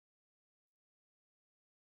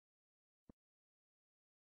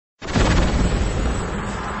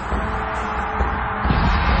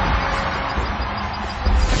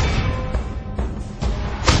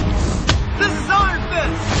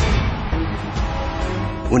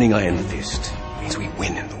Winning Iron Fist means we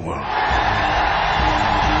win in the world.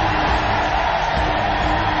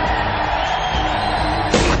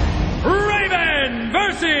 Raven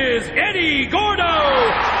versus Eddie Gordo!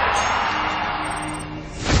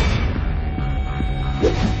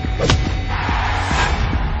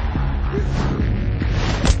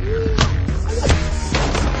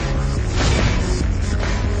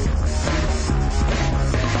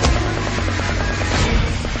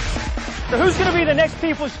 So who's going to be the next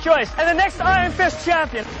People's Choice and the next Iron Fist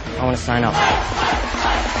champion? I want to sign up.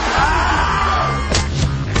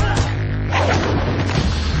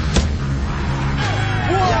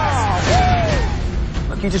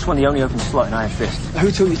 Look, you just won the only open slot in Iron Fist.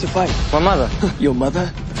 Who told you to fight? My mother. Your mother?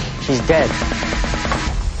 She's dead.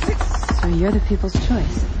 So you're the People's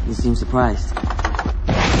Choice. You seem surprised.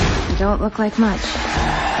 You don't look like much.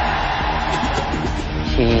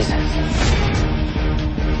 Jesus.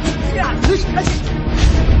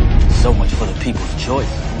 So much for the People's Choice.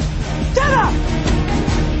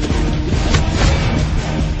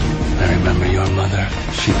 I remember your mother.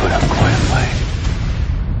 She put up quite a fight.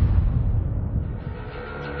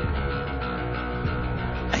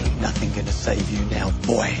 Ain't nothing gonna save you now,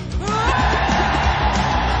 boy.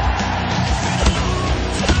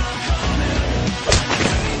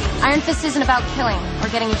 Iron Fist isn't about killing or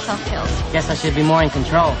getting yourself killed. Guess I should be more in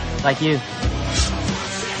control, like you.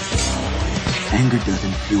 Anger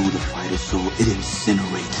doesn't fuel the fighter's soul, it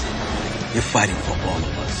incinerates it. You're fighting for all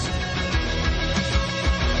of us.